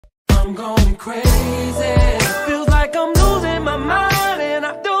I'm going crazy. Feels like I'm losing my mind and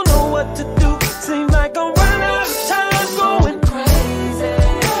I don't know what to do. Seems like I'm running out of time, going crazy.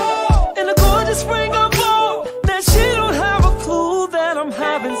 In a gorgeous spring of fall, that she don't have a clue that I'm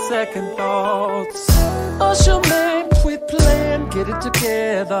having second thoughts. Usher man, quit playing, get it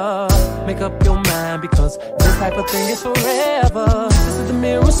together. Make up your mind, because this type of thing is forever. This is the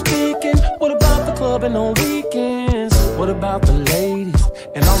mirror speaking. What about the clubbing on weekends? What about the ladies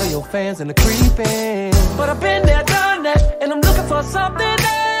and all of your fans and the creeping? But I've been there, done that, and I'm looking for something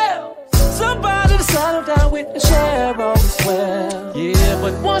else. Somebody to settle down with and share all as well. Yeah,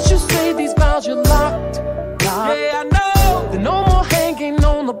 but once you say these vows, you're locked. Yeah, I know. There's no more hanging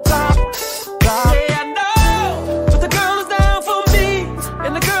on the block. Yeah, I know. But the girl is down for me,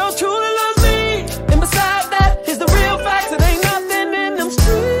 and the girl truly loves me. And besides that, here's the real facts. It ain't nothing in them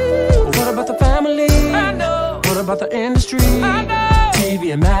streets. But what about the family? I know. What about the industry? I know.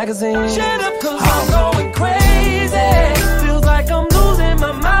 TV and magazines. Shut up, 'cause I'm going crazy. Feels like I'm losing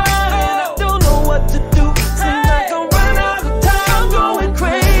my mind. What to do? Seems like I'm running out of time. I'm going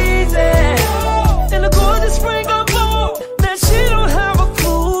crazy. In a gorgeous spring of fall, that she don't have a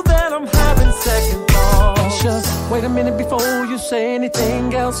clue that I'm having second thoughts. Just wait a minute before you say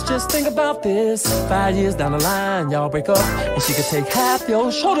anything else. Just think about this. 5 years down the line, y'all break up, and she could take half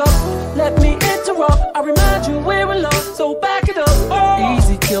your shoulder. Let me interrupt. I remind you we're in love, so back it up. Oh.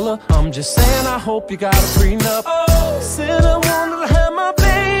 Easy killer. I'm just saying, I hope you got a prenup. Oh. Said I wanted to have my baby.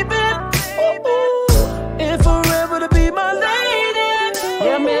 And forever to be my lady.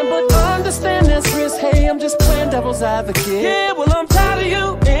 Yeah, man, but understand this risk. Hey, I'm just playing devil's advocate. Yeah, well, I'm tired of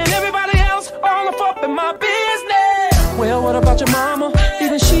you and everybody else all up in my business. Well, what about your mama?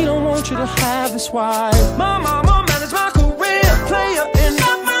 Even she don't want you to have this wife. My mama managed my career, player in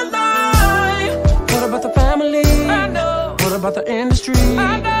my life. What about the family? I know. What about the industry?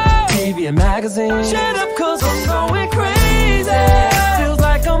 I know. TV and magazines. Shut up, 'cause I'm going crazy. Feels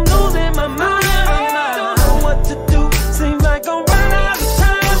like I'm losing my mind. To do. Seems like I'm running out of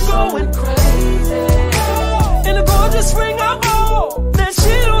time, going crazy. In a gorgeous spring of fall, that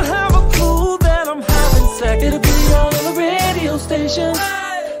she don't have a clue that I'm having second. It'll be all on the radio station.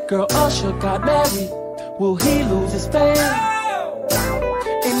 Girl, Usher got married. Will he lose his fame?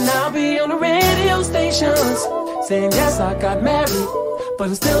 And I'll be on the radio stations saying yes, I got married, but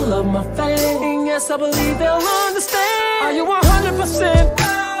I still love my fame. And yes, I believe they'll understand. Are you 100%?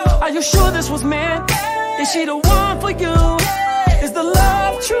 Are you sure this was meant? Is she the one for you? Is the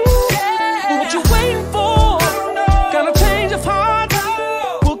love true? What you waiting for? Got a change of heart?